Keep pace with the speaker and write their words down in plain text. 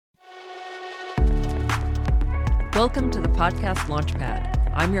Welcome to the Podcast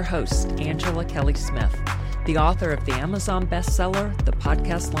Launchpad. I'm your host, Angela Kelly Smith, the author of the Amazon bestseller, The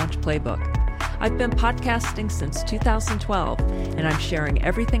Podcast Launch Playbook. I've been podcasting since 2012, and I'm sharing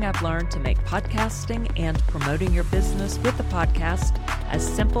everything I've learned to make podcasting and promoting your business with the podcast as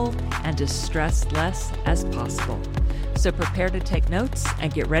simple and as stress-less as possible. So prepare to take notes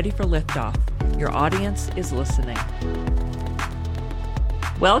and get ready for liftoff. Your audience is listening.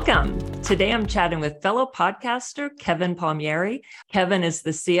 Welcome. Today I'm chatting with fellow podcaster Kevin Palmieri. Kevin is the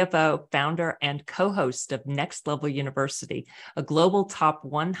CFO, founder, and co-host of Next Level University, a global top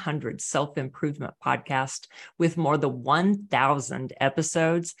 100 self-improvement podcast with more than 1,000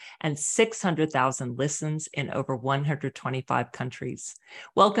 episodes and 600,000 listens in over 125 countries.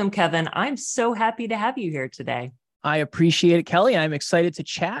 Welcome, Kevin. I'm so happy to have you here today. I appreciate it, Kelly. I'm excited to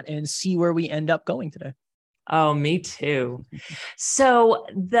chat and see where we end up going today. Oh, me too. So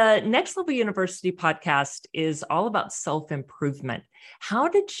the Next Level University podcast is all about self-improvement. How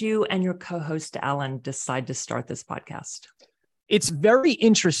did you and your co-host, Alan, decide to start this podcast? It's very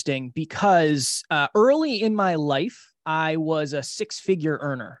interesting because early in my life, I was a six-figure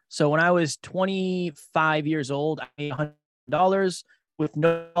earner. So when I was 25 years old, I made $100 with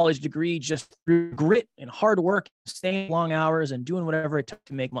no college degree, just through grit and hard work, staying long hours and doing whatever it took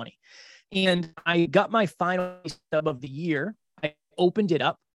to make money. And I got my final stub of the year. I opened it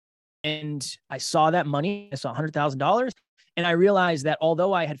up and I saw that money. I saw $100,000. And I realized that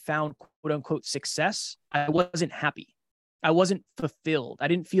although I had found quote unquote success, I wasn't happy. I wasn't fulfilled. I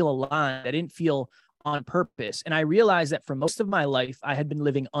didn't feel aligned. I didn't feel on purpose. And I realized that for most of my life, I had been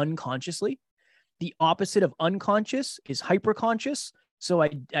living unconsciously. The opposite of unconscious is hyperconscious. So I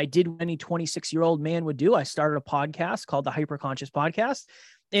did what any 26-year-old man would do. I started a podcast called the Hyperconscious Podcast.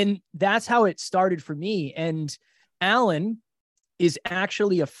 And that's how it started for me. And Alan is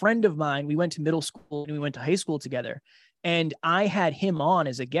actually a friend of mine. We went to middle school and we went to high school together. And I had him on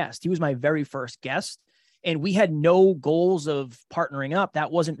as a guest. He was my very first guest. And we had no goals of partnering up.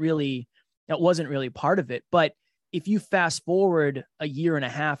 That wasn't really part of it. But if you fast forward a year and a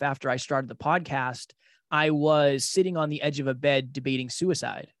half after I started the podcast, I was sitting on the edge of a bed debating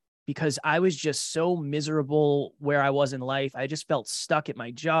suicide. Because I was just so miserable where I was in life. I just felt stuck at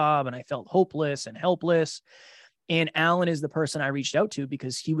my job and I felt hopeless and helpless. And Alan is the person I reached out to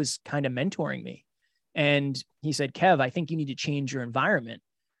because he was kind of mentoring me. And he said, Kev, I think you need to change your environment.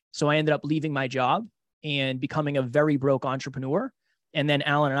 So I ended up leaving my job and becoming a very broke entrepreneur. And then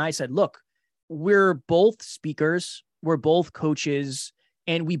Alan and I said, look, we're both speakers, we're both coaches,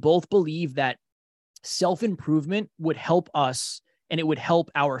 and we both believe that self-improvement would help us and it would help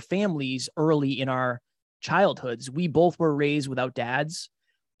our families early in our childhoods. We both were raised without dads,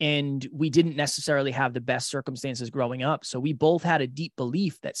 and we didn't necessarily have the best circumstances growing up. So we both had a deep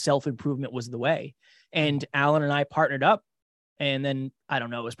belief that self-improvement was the way. And Alan and I partnered up. And then, I don't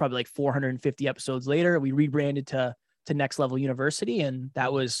know, it was probably like 450 episodes later, we rebranded to Next Level University. And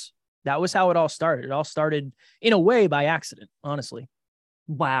that was how it all started. It all started in a way by accident, honestly.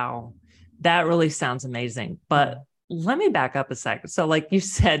 Wow. That really sounds amazing. But let me back up a second. So like you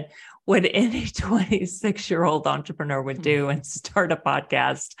said, what any 26-year-old entrepreneur would do and start a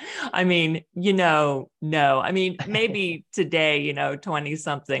podcast. I mean, no. I mean, maybe today,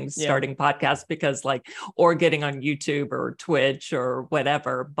 20-somethings starting podcasts because or getting on YouTube or Twitch or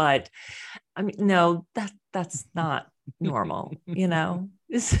whatever. But I mean, no, that's not normal,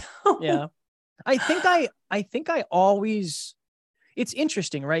 So. Yeah. I think I always, it's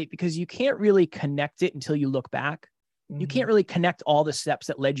interesting, right? Because you can't really connect it until you look back. You can't really connect all the steps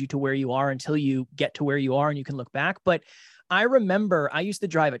that led you to where you are until you get to where you are and you can look back. But I remember I used to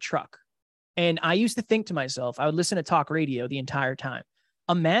drive a truck and I used to think to myself, I would listen to talk radio the entire time.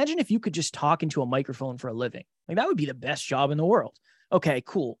 Imagine if you could just talk into a microphone for a living. That would be the best job in the world. Okay,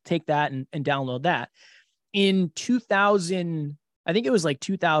 cool. Take that and download that. In 2000, I think it was like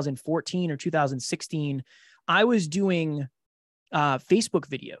 2014 or 2016, I was doing Facebook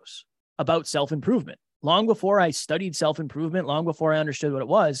videos about self-improvement. Long before I studied self-improvement, long before I understood what it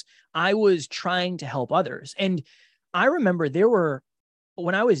was, I was trying to help others. And I remember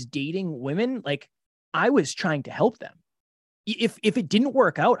when I was dating women, I was trying to help them. If it didn't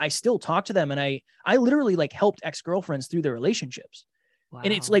work out, I still talked to them. And I literally helped ex-girlfriends through their relationships. Wow.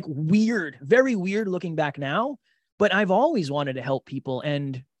 And it's weird, very weird looking back now, but I've always wanted to help people.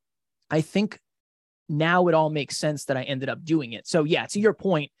 And I think now it all makes sense that I ended up doing it. So yeah, to your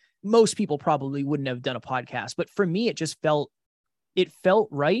point, most people probably wouldn't have done a podcast, but for me, it felt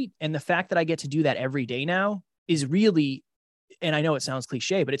right. And the fact that I get to do that every day now is really, and I know it sounds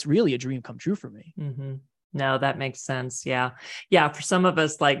cliche, but it's really a dream come true for me. Mm-hmm. No, that makes sense. Yeah. Yeah. For some of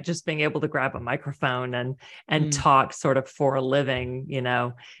us, like just being able to grab a microphone and talk sort of for a living,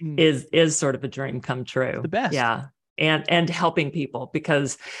 is sort of a dream come true. The best. Yeah. And helping people,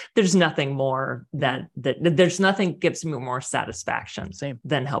 because there's nothing more that there's nothing gives me more satisfaction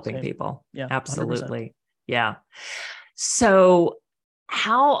than helping people. Yeah. Absolutely. 100%. Yeah. So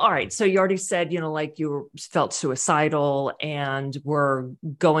all right. So you already said, like you felt suicidal and were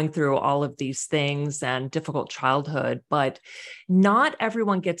going through all of these things and difficult childhood, but not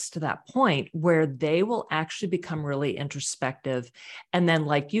everyone gets to that point where they will actually become really introspective. And then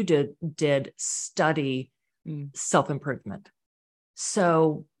like you did study self-improvement.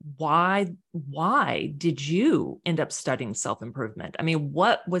 So why did you end up studying self-improvement? I mean,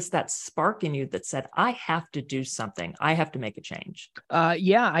 what was that spark in you that said, I have to do something. I have to make a change?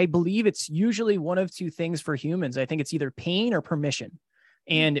 Yeah, I believe it's usually one of two things for humans. I think it's either pain or permission.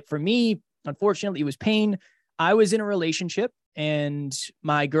 And for me, unfortunately, it was pain. I was in a relationship, and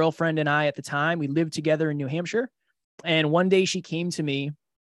my girlfriend and I at the time, we lived together in New Hampshire. And one day she came to me,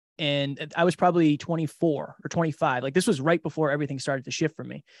 and I was probably 24 or 25. Like, this was right before everything started to shift for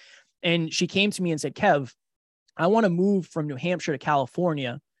me. And she came to me and said, Kev, I want to move from New Hampshire to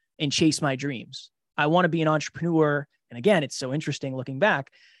California and chase my dreams. I want to be an entrepreneur. And again, it's so interesting looking back.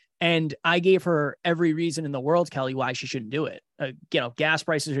 And I gave her every reason in the world, Kelly, why she shouldn't do it. Gas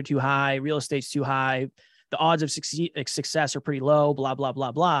prices are too high. Real estate's too high. The odds of success are pretty low, blah, blah,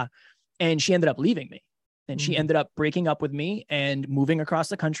 blah, blah. And she ended up leaving me. And she ended up breaking up with me and moving across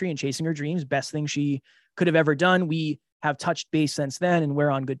the country and chasing her dreams. Best thing she could have ever done. We have touched base since then, and we're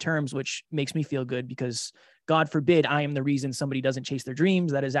on good terms, which makes me feel good, because God forbid I am the reason somebody doesn't chase their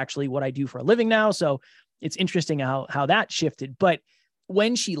dreams. That is actually what I do for a living now. So it's interesting how that shifted. But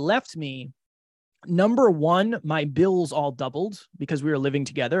when she left me, number one, my bills all doubled because we were living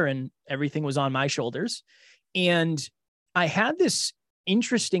together and everything was on my shoulders. And I had this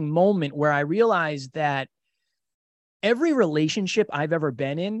interesting moment where I realized that every relationship I've ever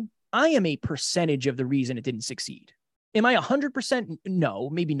been in, I am a percentage of the reason it didn't succeed. Am I 100%?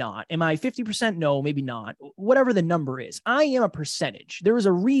 No, maybe not. Am I 50%? No, maybe not. Whatever the number is, I am a percentage. There was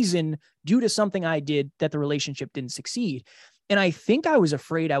a reason due to something I did that the relationship didn't succeed. And I think I was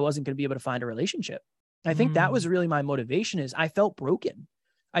afraid I wasn't going to be able to find a relationship. I think that was really my motivation. Is I felt broken.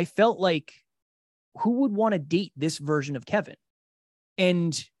 I felt like, who would want to date this version of Kevin?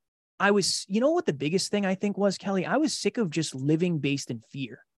 And I was, what the biggest thing I think was, Kelly? I was sick of just living based in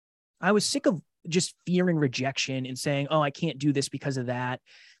fear. I was sick of just fearing rejection and saying, oh, I can't do this because of that.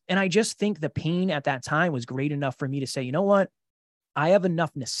 And I just think the pain at that time was great enough for me to say, you know what? I have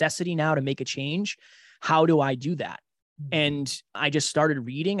enough necessity now to make a change. How do I do that? And I just started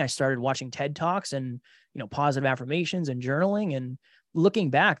reading. I started watching TED Talks and, positive affirmations and journaling. And looking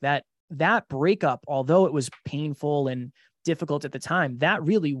back, that breakup, although it was painful and difficult at the time, that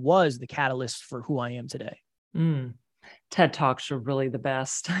really was the catalyst for who I am today. TED Talks are really the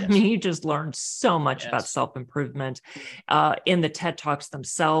best. Yes. I mean, you just learned so much about self-improvement in the TED Talks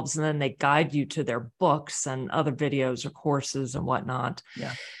themselves, and then they guide you to their books and other videos or courses and whatnot.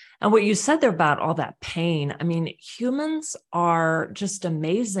 Yeah. And what you said there about all that pain, I mean, humans are just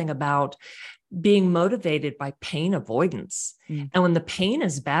amazing about being motivated by pain avoidance. And when the pain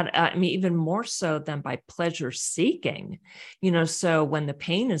is bad, I mean, even more so than by pleasure seeking, so when the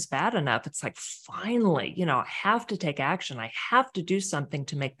pain is bad enough, it's like, finally, I have to take action. I have to do something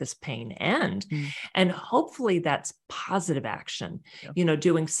to make this pain end. And hopefully that's positive action,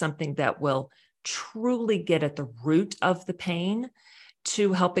 doing something that will truly get at the root of the pain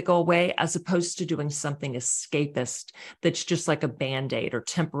to help it go away, as opposed to doing something escapist that's just like a Band-Aid or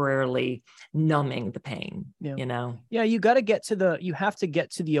temporarily numbing the pain, Yeah, you have to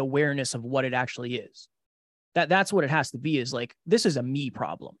get to the awareness of what it actually is. That's what it has to be, is like, this is a me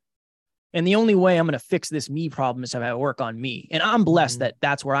problem. And the only way I'm going to fix this me problem is if I work on me. And I'm blessed that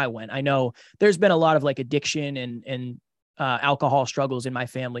that's where I went. I know there's been a lot of like addiction and alcohol struggles in my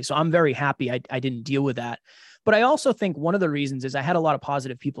family. So I'm very happy I didn't deal with that. But I also think one of the reasons is I had a lot of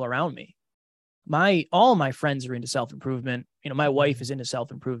positive people around me. All my friends are into self-improvement. My wife is into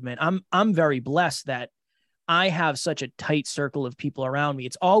self-improvement. I'm very blessed that I have such a tight circle of people around me.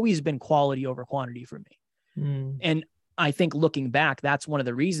 It's always been quality over quantity for me. And I think looking back, that's one of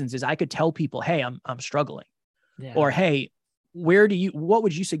the reasons is I could tell people, hey, I'm struggling. Yeah. Or, hey, what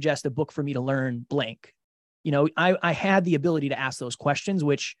would you suggest a book for me to learn blank? I had the ability to ask those questions,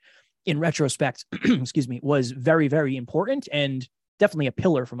 which in retrospect, excuse me, was very, very important and definitely a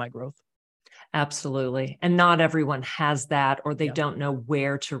pillar for my growth. Absolutely. And not everyone has that, or they don't know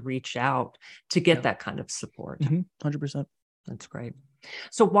where to reach out to get that kind of support. 100%. That's great.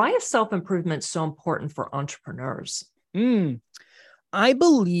 So why is self-improvement so important for entrepreneurs? I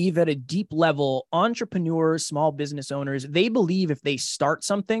believe at a deep level, entrepreneurs, small business owners, they believe if they start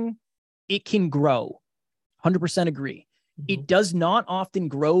something, it can grow. 100% agree. It does not often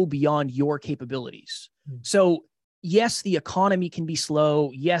grow beyond your capabilities. So yes, the economy can be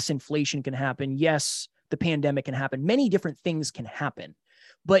slow. Yes, inflation can happen. Yes, the pandemic can happen. Many different things can happen.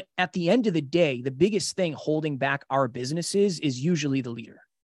 But at the end of the day, the biggest thing holding back our businesses is usually the leader,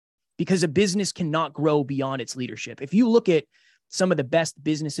 because a business cannot grow beyond its leadership. If you look at some of the best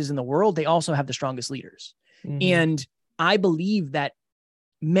businesses in the world, they also have the strongest leaders. And I believe that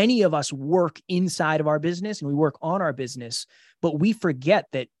many of us work inside of our business and we work on our business, but we forget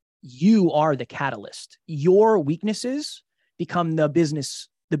that you are the catalyst. Your weaknesses become the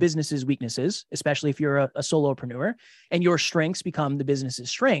business's weaknesses, especially if you're a solopreneur, and your strengths become the business's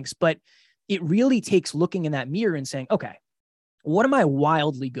strengths. But it really takes looking in that mirror and saying, okay, what am I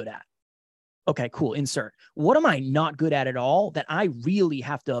wildly good at? Okay, cool. Insert. What am I not good at all that I really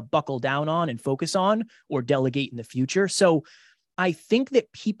have to buckle down on and focus on or delegate in the future? So I think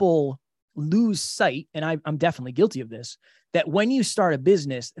that people lose sight, and I'm definitely guilty of this, that when you start a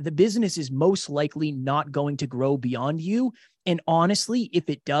business, the business is most likely not going to grow beyond you. And honestly, if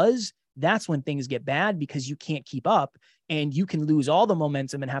it does, that's when things get bad, because you can't keep up and you can lose all the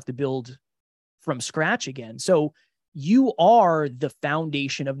momentum and have to build from scratch again. So you are the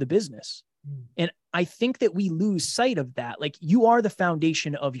foundation of the business. And I think that we lose sight of that. Like, you are the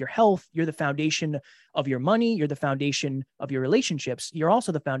foundation of your health. You're the foundation of your money. You're the foundation of your relationships. You're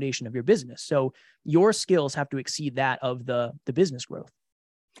also the foundation of your business. So your skills have to exceed that of the business growth.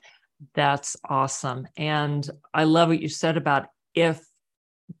 That's awesome. And I love what you said about, if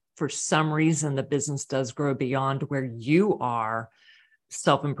for some reason the business does grow beyond where you are,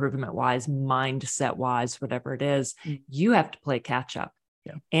 self-improvement wise, mindset wise, whatever it is, you have to play catch up.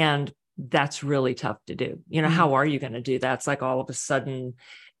 Yeah. And that's really tough to do. You know, how are you going to do that? It's like all of a sudden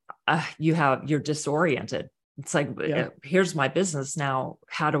you're disoriented. It's like, here's my business now.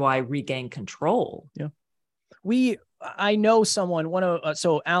 How do I regain control? Yeah. I know someone,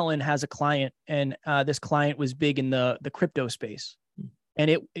 so Alan has a client, and this client was big in the crypto space.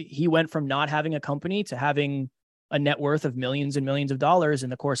 And he went from not having a company to having a net worth of millions and millions of dollars in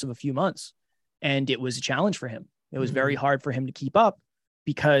the course of a few months. And it was a challenge for him. It was very hard for him to keep up,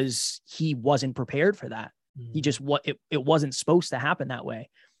 because he wasn't prepared for that. He just, it wasn't supposed to happen that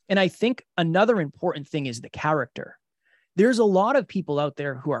way. And I think another important thing is the character. There's a lot of people out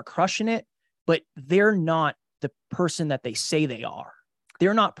there who are crushing it, but they're not the person that they say they are.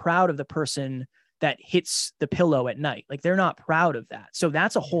 They're not proud of the person that hits the pillow at night. Like, they're not proud of that. So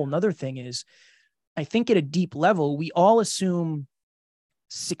that's a whole nother thing. Is, I think at a deep level, we all assume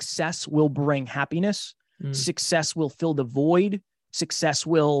success will bring happiness. Success will fill the void. Success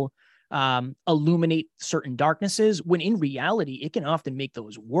will illuminate certain darknesses, when in reality, it can often make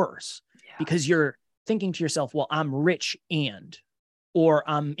those worse, because you're thinking to yourself, well, I'm rich or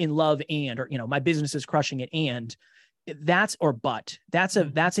I'm in love or, my business is crushing it. And that's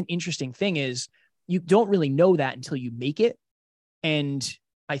an interesting thing, is you don't really know that until you make it. And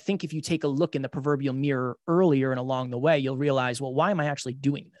I think if you take a look in the proverbial mirror earlier and along the way, you'll realize, well, why am I actually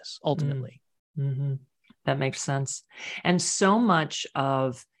doing this ultimately? That makes sense. And so much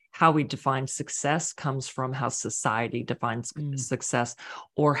of how we define success comes from how society defines success,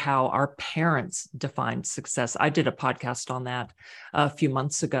 or how our parents define success. I did a podcast on that a few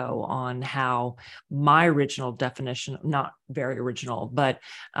months ago, on how my original definition, not very original, but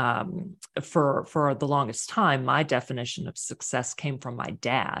for the longest time, my definition of success came from my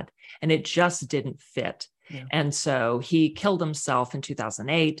dad, and it just didn't fit. Yeah. And so he killed himself in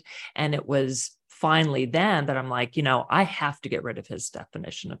 2008, and it was finally then that I'm like, I have to get rid of his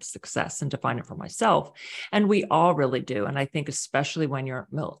definition of success and define it for myself. And we all really do. And I think especially when you're,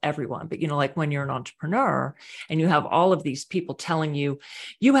 well, everyone, but like when you're an entrepreneur and you have all of these people telling you,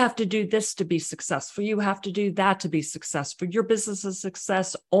 you have to do this to be successful. You have to do that to be successful. Your business is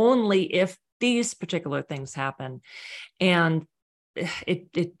success only if these particular things happen. And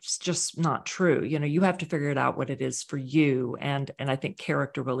it's just not true. You have to figure it out what it is for you. And I think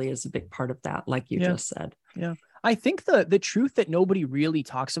character really is a big part of that, like you just said. Yeah. I think the truth that nobody really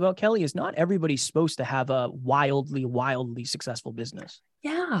talks about, Kelly, is not everybody's supposed to have a wildly successful business.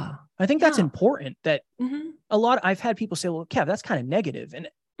 Yeah. I think that's important, that I've had people say, well, Kev, that's kind of negative. And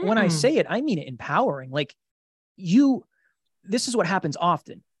when I say it, I mean it empowering. Like, this is what happens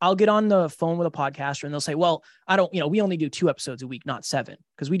often. I'll get on the phone with a podcaster and they'll say, well, we only do 2 episodes a week, not 7,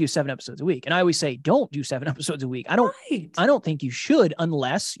 because we do 7 episodes a week. And I always say, don't do 7 episodes a week. I don't think you should,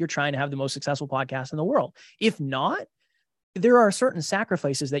 unless you're trying to have the most successful podcast in the world. If not, there are certain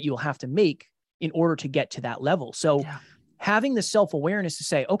sacrifices that you'll have to make in order to get to that level. So having the self-awareness to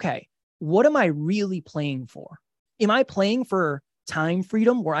say, okay, what am I really playing for? Am I playing for time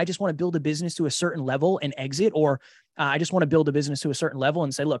freedom where I just want to build a business to a certain level and exit? Or I just want to build a business to a certain level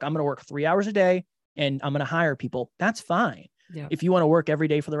and say, look, I'm going to work 3 hours a day and I'm going to hire people. That's fine. Yeah. If you want to work every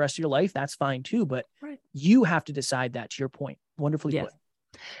day for the rest of your life, that's fine too. But you have to decide that, to your point. Wonderfully put.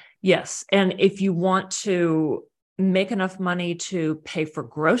 Yes. And if you want to make enough money to pay for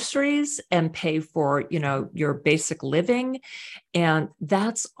groceries and pay for, your basic living, and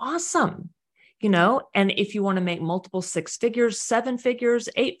that's awesome. And if you want to make multiple 6 figures, 7 figures,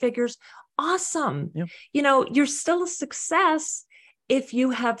 8 figures, awesome. Yeah. You're still a success if you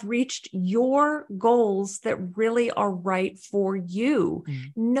have reached your goals that really are right for you,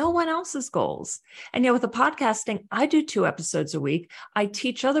 no one else's goals. And with the podcasting, I do 2 episodes a week. I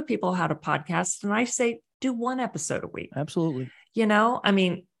teach other people how to podcast, and I say, do 1 episode a week. Absolutely.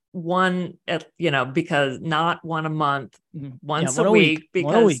 One, because not 1 a month, once a week,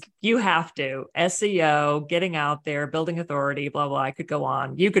 because you have to SEO, getting out there, building authority, blah, blah. I could go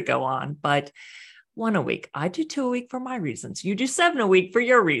on, you could go on, but 1 a week. I do 2 a week for my reasons. You do 7 a week for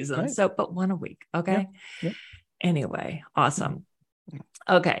your reasons. Right. So, but 1 a week. Okay. Yep. Anyway, awesome.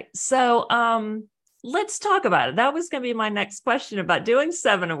 Okay. So, let's talk about it. That was going to be my next question about doing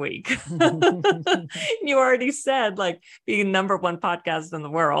 7 a week. You already said being #1 podcast in the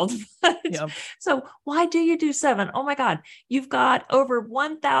world. So why do you do 7? Oh my God. You've got over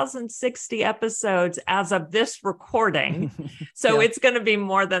 1,060 episodes as of this recording. So it's going to be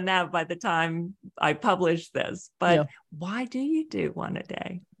more than that by the time I publish this, but why do you do 1 a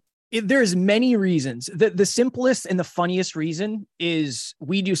day? There's many reasons. The simplest and the funniest reason is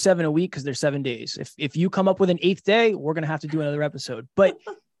we do 7 a week because there's 7 days. If you come up with an 8th day, we're going to have to do another episode. But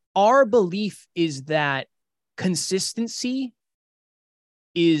our belief is that consistency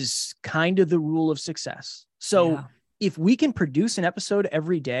is kind of the rule of success. So if we can produce an episode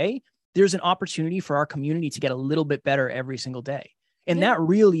every day, there's an opportunity for our community to get a little bit better every single day. And that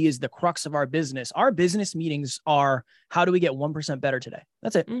really is the crux of our business. Our business meetings are, how do we get 1% better today?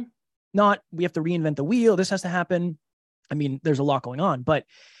 That's it. Not, we have to reinvent the wheel. This has to happen. There's a lot going on, but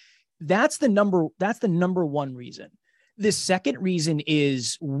that's the number 1 reason. The second reason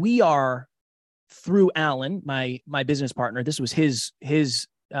is we are, through Alan, my business partner. This was his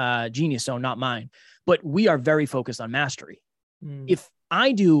genius zone, not mine, but we are very focused on mastery. If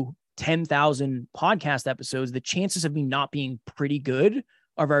I do 10,000 podcast episodes, the chances of me not being pretty good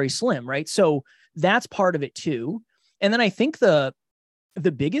are very slim, right? So that's part of it too. And then I think the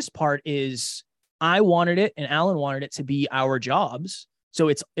biggest part is I wanted it and Alan wanted it to be our jobs. So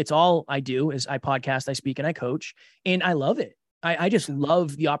it's all I do is I podcast, I speak, and I coach, and I love it. I just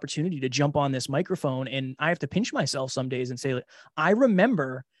love the opportunity to jump on this microphone, and I have to pinch myself some days and say, I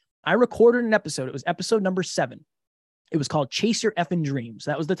remember I recorded an episode. It was episode number 7. It was called Chase Your Effing Dreams.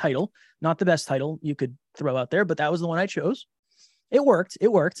 That was the title. Not the best title you could throw out there, but that was the one I chose. It worked.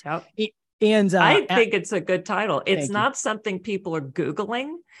 Yep. And I think it's a good title. It's not something people are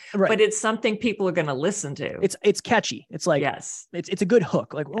Googling, but it's something people are going to listen to. It's catchy. It's like, it's a good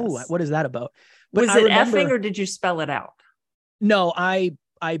hook. Like, oh, what is that about? But was it effing or did you spell it out? No, I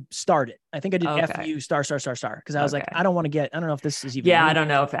started. I think I did FU star. Cause I was like, I don't know if this is even. I don't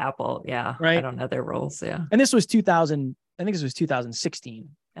know if Apple. Right. I don't know their rules. Yeah. And this was 2000. I think this was 2016.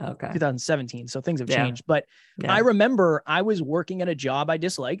 Okay. 2017. So things have changed, but I remember I was working at a job I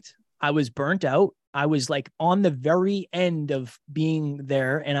disliked. I was burnt out. I was on the very end of being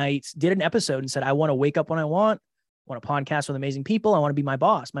there. And I did an episode and said, I want to wake up when I want to podcast with amazing people. I want to be my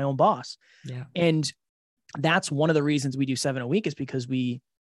boss, my own boss. Yeah. And that's one of the reasons we do 7 a week is because we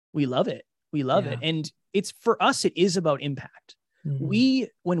love it. We love it. And it's, for us, it is about impact. When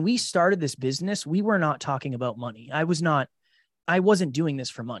we started this business, we were not talking about money. I wasn't doing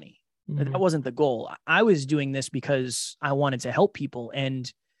this for money. That wasn't the goal. I was doing this because I wanted to help people.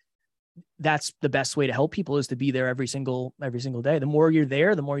 And that's the best way to help people, is to be there every single day. The more you're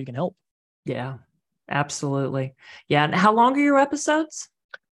there, the more you can help. Yeah, absolutely. Yeah. And how long are your episodes?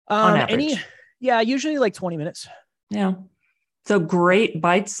 On average? Usually 20 minutes. Yeah. So great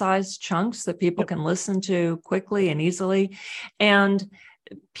bite-sized chunks that people can listen to quickly and easily. And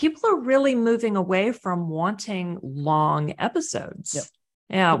people are really moving away from wanting long episodes.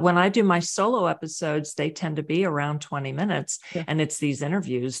 Yeah. When I do my solo episodes, they tend to be around 20 minutes. And it's these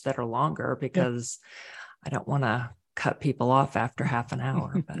interviews that are longer because I don't want to cut people off after half an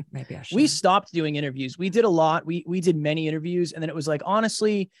hour, but maybe I should. We stopped doing interviews. We did a lot. We did many interviews. And then it was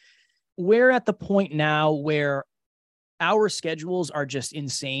honestly, we're at the point now where our schedules are just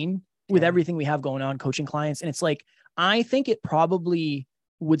insane with everything we have going on, coaching clients. And it's I think it probably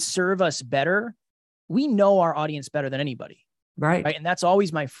would serve us better. We know our audience better than anybody. Right. And that's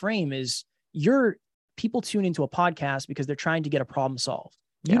always my frame is people tune into a podcast because they're trying to get a problem solved.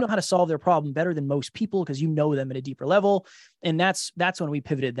 You know how to solve their problem better than most people because you know them at a deeper level. And that's when we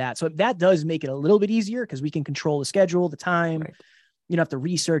pivoted that. So that does make it a little bit easier because we can control the schedule, the time. Right. You don't have to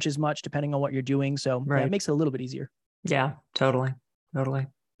research as much depending on what you're doing. So it makes it a little bit easier. Yeah, totally. Totally.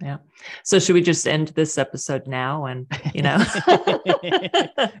 Yeah. So should we just end this episode now? And, Has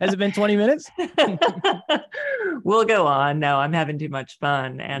it been 20 minutes? We'll go on. No, I'm having too much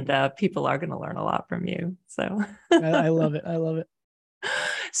fun and people are going to learn a lot from you. So I love it. I love it.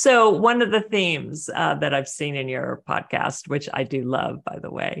 So one of the themes that I've seen in your podcast, which I do love, by the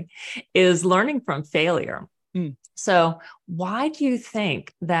way, is learning from failure. So why do you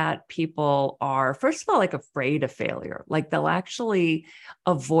think that people are, first of all, like afraid of failure? Like they'll actually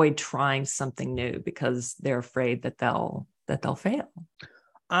avoid trying something new because they're afraid that they'll fail.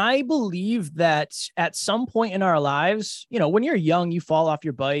 I believe that at some point in our lives, when you're young, you fall off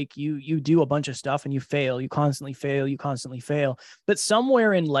your bike, you do a bunch of stuff and you fail, you constantly fail. But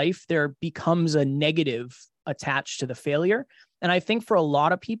somewhere in life, there becomes a negative attached to the failure. And I think for a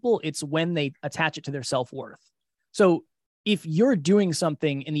lot of people, it's when they attach it to their self-worth. So if you're doing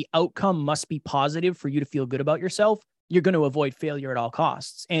something and the outcome must be positive for you to feel good about yourself, you're going to avoid failure at all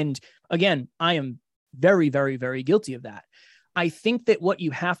costs. And again, I am very, very, very guilty of that. I think that what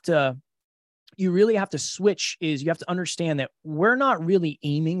you really have to switch is you have to understand that we're not really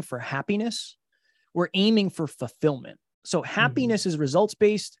aiming for happiness. We're aiming for fulfillment. So happiness is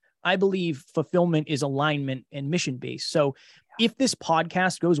results-based. I believe fulfillment is alignment and mission-based. So if this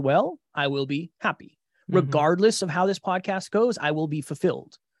podcast goes well, I will be happy. Regardless of how this podcast goes, I will be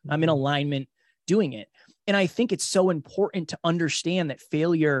fulfilled. I'm in alignment doing it. And I think it's so important to understand that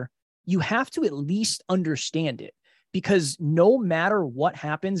failure, you have to at least understand it, because no matter what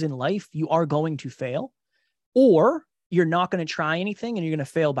happens in life, you are going to fail, or you're not going to try anything and you're going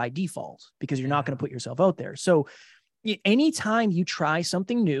to fail by default because you're not going to put yourself out there. So anytime you try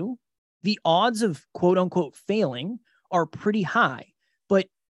something new, the odds of quote unquote failing are pretty high. But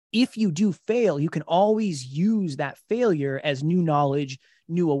if you do fail, you can always use that failure as new knowledge,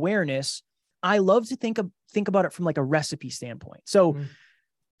 new awareness. I love to think about it from like a recipe standpoint. So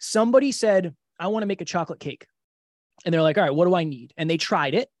somebody said, I want to make a chocolate cake. And they're like, all right, what do I need? And they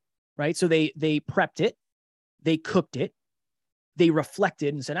tried it, right? So they prepped it, they cooked it, they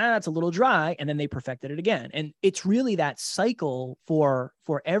reflected and said, that's a little dry. And then they perfected it again. And it's really that cycle for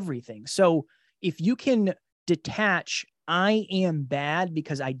everything. So if you can detach, I am bad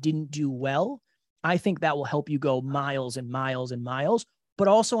because I didn't do well, I think that will help you go miles and miles and miles. But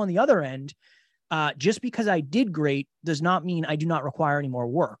also on the other end, just because I did great does not mean I do not require any more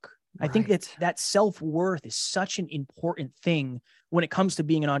work. Right. I think that self-worth is such an important thing when it comes to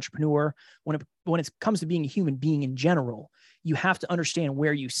being an entrepreneur, when it comes to being a human being in general. You have to understand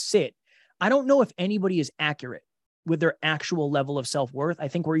where you sit. I don't know if anybody is accurate with their actual level of self-worth. I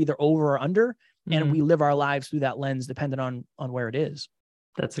think we're either over or under, and we live our lives through that lens, depending on where it is.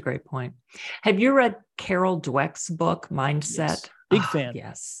 That's a great point. Have you read Carol Dweck's book, Mindset? Yes. Big fan.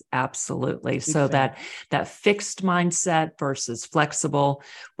 Yes, absolutely. So that fixed mindset versus flexible,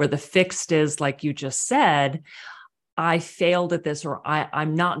 where the fixed is, like you just said, I failed at this, or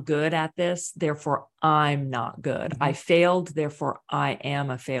I'm not good at this, therefore I'm not good. I failed, therefore I am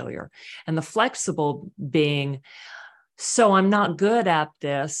a failure. And the flexible being, so I'm not good at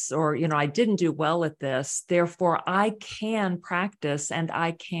this, or, I didn't do well at this, therefore I can practice and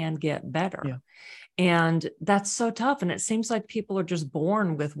I can get better. Yeah. And that's so tough. And it seems like people are just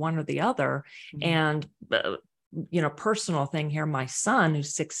born with one or the other. And, personal thing here, my son,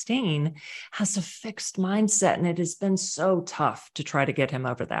 who's 16, has a fixed mindset, and it has been so tough to try to get him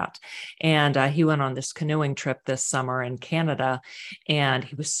over that. And he went on this canoeing trip this summer in Canada, and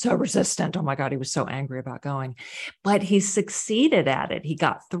he was so resistant. Oh my God, he was so angry about going, but he succeeded at it. He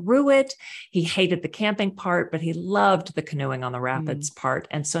got through it. He hated the camping part, but he loved the canoeing on the rapids part.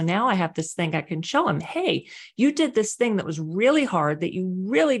 And so now I have this thing I can show him. Hey, you did this thing that was really hard that you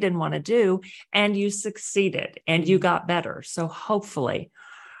really didn't want to do, and you succeeded. And you got better. So hopefully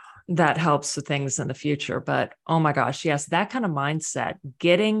that helps with things in the future. But oh my gosh, yes, that kind of mindset,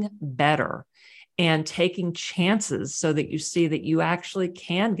 getting better and taking chances so that you see that you actually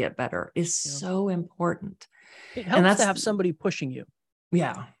can get better is so important. It helps to have somebody pushing you.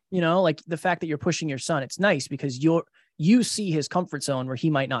 Yeah. Like the fact that you're pushing your son, it's nice because you see his comfort zone where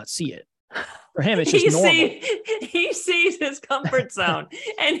he might not see it. For him, it's just normal. He sees his comfort zone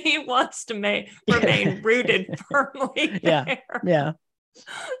and he wants to remain rooted firmly there. Yeah.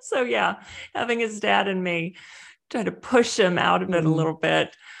 So having his dad and me try to push him out of it a Mhm. little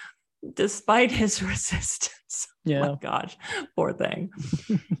bit, despite his resistance. Oh Yeah. my gosh, poor thing.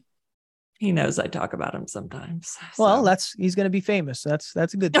 He knows I talk about him sometimes. Well, So. he's going to be famous. That's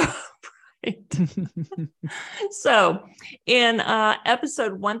a good thing. Right. So, in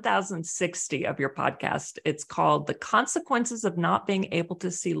episode 1060 of your podcast, it's called The Consequences of Not Being Able to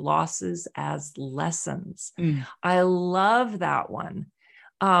See Losses as Lessons. Mm. I love that one.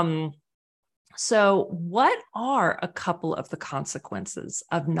 So, what are a couple of the consequences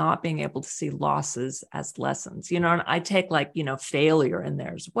of not being able to see losses as lessons? And I take failure in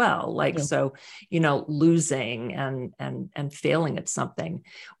there as well. Yeah. So, losing and failing at something,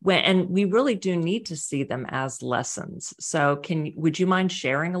 and we really do need to see them as lessons. So, would you mind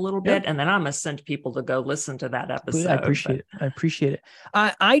sharing a little bit? And then I'm going to send people to go listen to that episode. I appreciate it.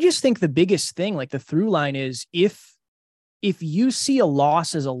 I just think the biggest thing, like the through line, is if you see a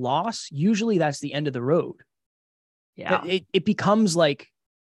loss as a loss, usually that's the end of the road. Yeah. It becomes like,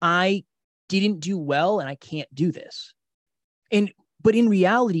 I didn't do well and I can't do this. But in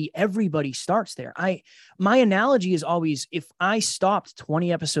reality, everybody starts there. My analogy is always, if I stopped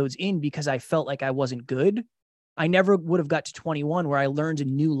 20 episodes in because I felt like I wasn't good, I never would have got to 21 where I learned a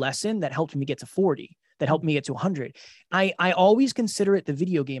new lesson that helped me get to 40, that helped me get to 100. I always consider it the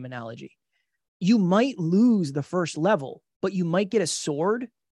video game analogy. You might lose the first level, but you might get a sword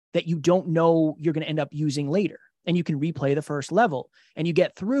that you don't know you're going to end up using later. And you can replay the first level and you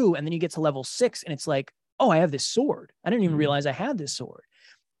get through, and then you get to level 6 and it's like, oh, I have this sword. I didn't even realize I had this sword.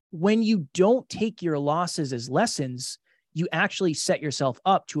 When you don't take your losses as lessons, you actually set yourself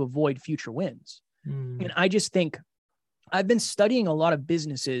up to avoid future wins. And I just think I've been studying a lot of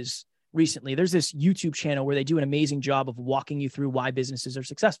businesses recently. There's this YouTube channel where they do an amazing job of walking you through why businesses are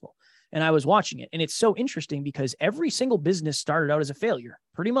successful. And I was watching it, and it's so interesting because every single business started out as a failure,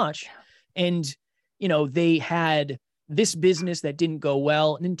 pretty much. And, they had this business that didn't go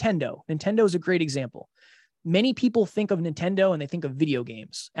well. Nintendo is a great example. Many people think of Nintendo and they think of video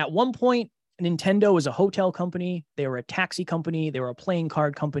games. At one point, Nintendo was a hotel company. They were a taxi company. They were a playing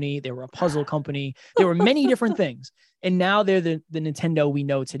card company. They were a puzzle company. There were many different things. And now they're the Nintendo we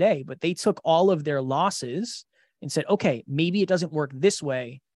know today. But they took all of their losses and said, okay, maybe it doesn't work this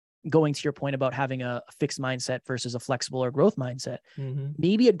way. Going to your point about having a fixed mindset versus a flexible or growth mindset.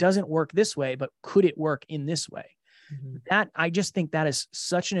 Maybe it doesn't work this way, but could it work in this way? I just think that is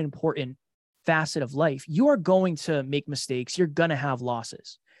such an important facet of life. You are going to make mistakes. You're going to have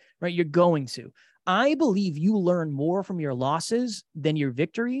losses, right? You're going to. I believe you learn more from your losses than your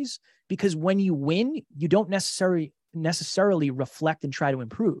victories, because when you win, you don't necessarily reflect and try to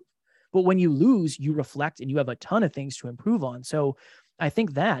improve. But when you lose, you reflect and you have a ton of things to improve on. So I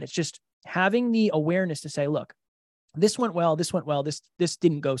think that it's just having the awareness to say, look, this went well, this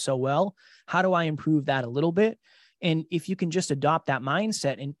didn't go so well. How do I improve that a little bit? And if you can just adopt that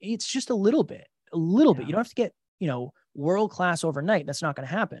mindset, and it's just a little bit, you don't have to get, world-class overnight. That's not going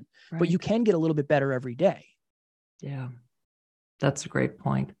to happen, but you can get a little bit better every day. Yeah, that's a great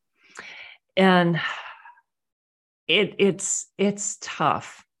point. And it's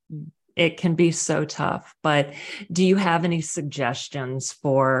tough. It can be so tough, but do you have any suggestions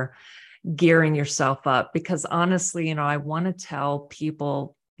for gearing yourself up? Because honestly, I want to tell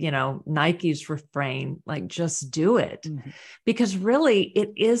people, Nike's refrain, like, just do it, because really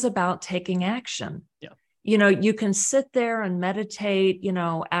it is about taking action. Yeah. You can sit there and meditate,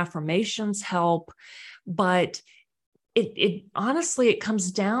 affirmations help, but it honestly, it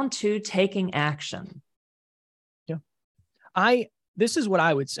comes down to taking action. Yeah. This is what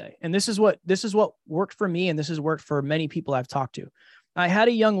I would say. And this is what worked for me. And this has worked for many people I've talked to. I had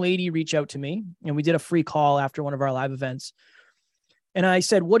a young lady reach out to me, and we did a free call after one of our live events. And I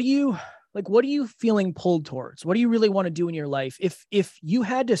said, what are you feeling pulled towards? What do you really want to do in your life? If you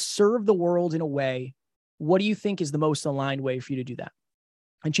had to serve the world in a way, what do you think is the most aligned way for you to do that?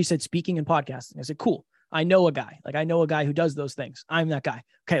 And she said, speaking and podcasting. I said, cool. I know a guy who does those things. I'm that guy.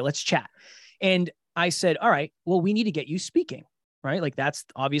 Okay, let's chat. And I said, all right, well, we need to get you speaking, right? Like, that's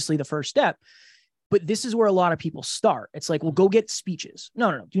obviously the first step. But this is where a lot of people start. It's like, well, go get speeches.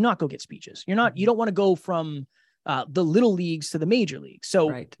 No, do not go get speeches. You don't want to go from the little leagues to the major leagues.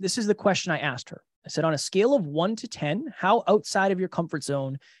 So This is the question I asked her. I said, on a scale of 1 to 10, how outside of your comfort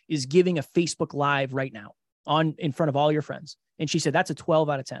zone is giving a Facebook Live right now in front of all your friends? And she said, that's a 12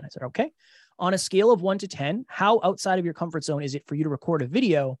 out of 10. I said, okay. On a scale of 1 to 10, how outside of your comfort zone is it for you to record a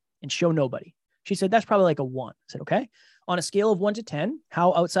video and show nobody? She said, that's probably like a 1. I said, okay. On a scale of 1 to 10,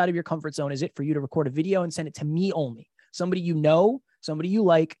 how outside of your comfort zone is it for you to record a video and send it to me only? Somebody you know, somebody you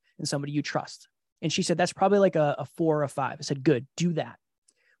like, and somebody you trust. And she said, that's probably like a 4 or a 5. I said, good, do that.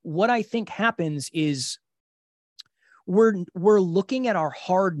 What I think happens is we're looking at our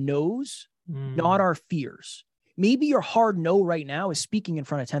hard no's, not our fears. Maybe your hard no right now is speaking in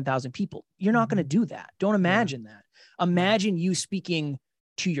front of 10,000 people. You're not going to do that. Don't imagine that. Imagine you speaking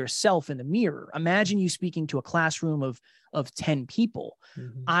to yourself in the mirror. Imagine you speaking to a classroom of 10 people.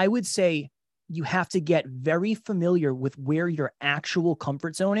 I would say you have to get very familiar with where your actual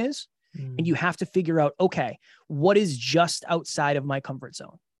comfort zone is. And you have to figure out, okay, what is just outside of my comfort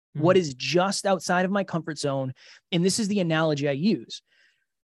zone? What is just outside of my comfort zone? And this is the analogy I use.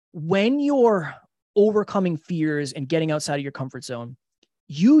 When you're overcoming fears and getting outside of your comfort zone,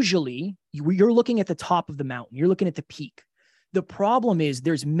 usually you're looking at the top of the mountain. You're looking at the peak. The problem is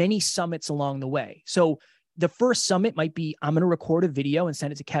there's many summits along the way. So the first summit might be, I'm going to record a video and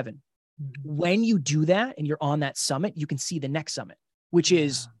send it to Kevin. When you do that and you're on that summit, you can see the next summit, which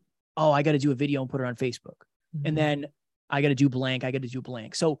is, oh, I got to do a video and put it on Facebook. And then I got to do blank. I got to do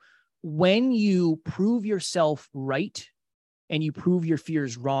blank. So when you prove yourself right and you prove your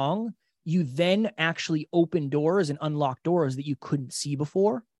fears wrong, you then actually open doors and unlock doors that you couldn't see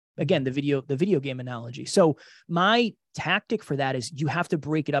before. Again, the video game analogy. So my tactic for that is you have to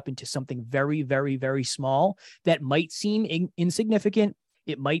break it up into something very, very, very small that might seem insignificant.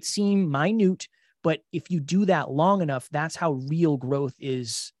 It might seem minute, but if you do that long enough, that's how real growth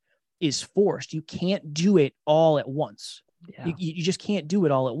is forced. You can't do it all at once. You just can't do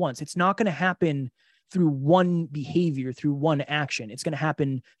it all at once. It's not going to happen through one behavior, through one action. It's going to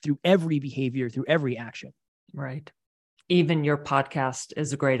happen through every behavior, through every action. Right. Even your podcast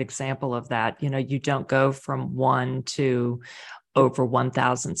is a great example of that. You don't go from 1 to over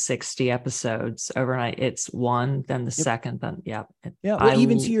 1,060 episodes overnight. It's one, then the second, then Well,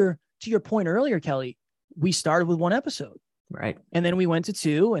 even to your point earlier, Kelly, we started with 1 episode. Right. And then we went to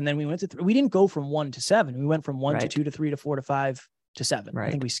 2, and then we went to 3. We didn't go from 1 to 7. We went from 1 to 2 to 3 to 4 to 5 to 7. Right.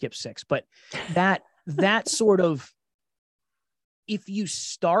 I think we skipped 6, but that sort of, if you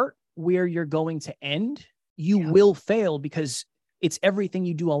start where you're going to end, you will fail, because it's everything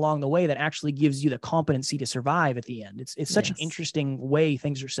you do along the way that actually gives you the competency to survive at the end. It's such an interesting way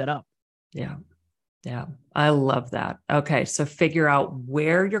things are set up. Yeah. Yeah. I love that. Okay. So figure out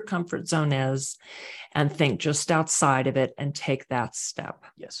where your comfort zone is and think just outside of it and take that step.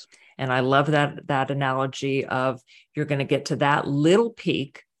 Yes. And I love that analogy of you're going to get to that little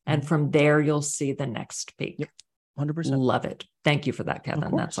peak, and from there, you'll see the next peak. Yep. 100%. Love it. Thank you for that,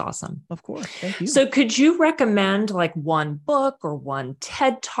 Kevin. That's awesome. Of course. Thank you. So could you recommend like one book or one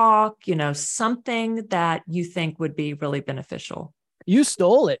TED Talk, something that you think would be really beneficial? You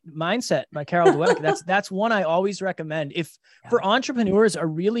stole it. Mindset by Carol Dweck. That's one I always recommend. For entrepreneurs, a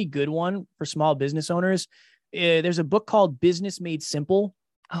really good one for small business owners, there's a book called Business Made Simple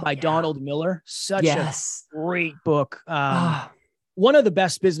by Donald Miller. Such a great book. One of the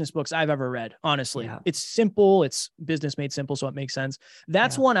best business books I've ever read, honestly. Yeah. It's simple. It's business made simple, so it makes sense.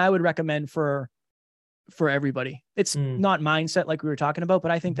 That's one I would recommend for everybody. It's not mindset like we were talking about,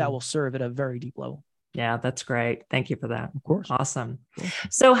 but I think that will serve at a very deep level. Yeah, that's great. Thank you for that. Of course. Awesome.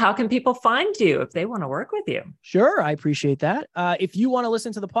 So how can people find you if they want to work with you? Sure. I appreciate that. If you want to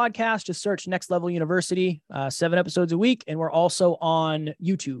listen to the podcast, just search Next Level University, 7 episodes a week. And we're also on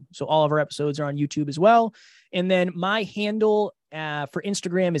YouTube. So all of our episodes are on YouTube as well. And then my handle for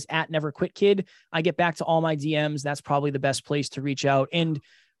Instagram is @NeverQuitKid. I get back to all my DMs. That's probably the best place to reach out. And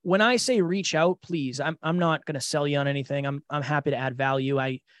when I say reach out, please, I'm not going to sell you on anything. I'm happy to add value.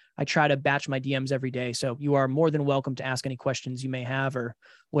 I try to batch my DMs every day. So you are more than welcome to ask any questions you may have or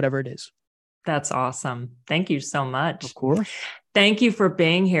whatever it is. That's awesome. Thank you so much. Of course. Thank you for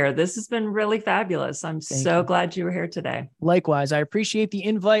being here. This has been really fabulous. I'm so glad you were here today. Likewise. I appreciate the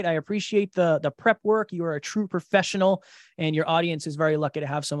invite. I appreciate the prep work. You are a true professional, and your audience is very lucky to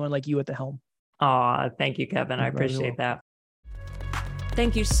have someone like you at the helm. Thank you, Kevin. I appreciate that.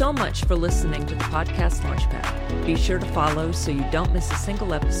 Thank you so much for listening to the Podcast Launchpad. Be sure to follow so you don't miss a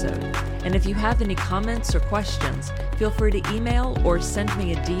single episode. And if you have any comments or questions, feel free to email or send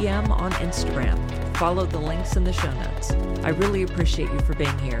me a DM on Instagram. Follow the links in the show notes. I really appreciate you for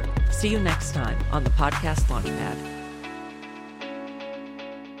being here. See you next time on the Podcast Launchpad.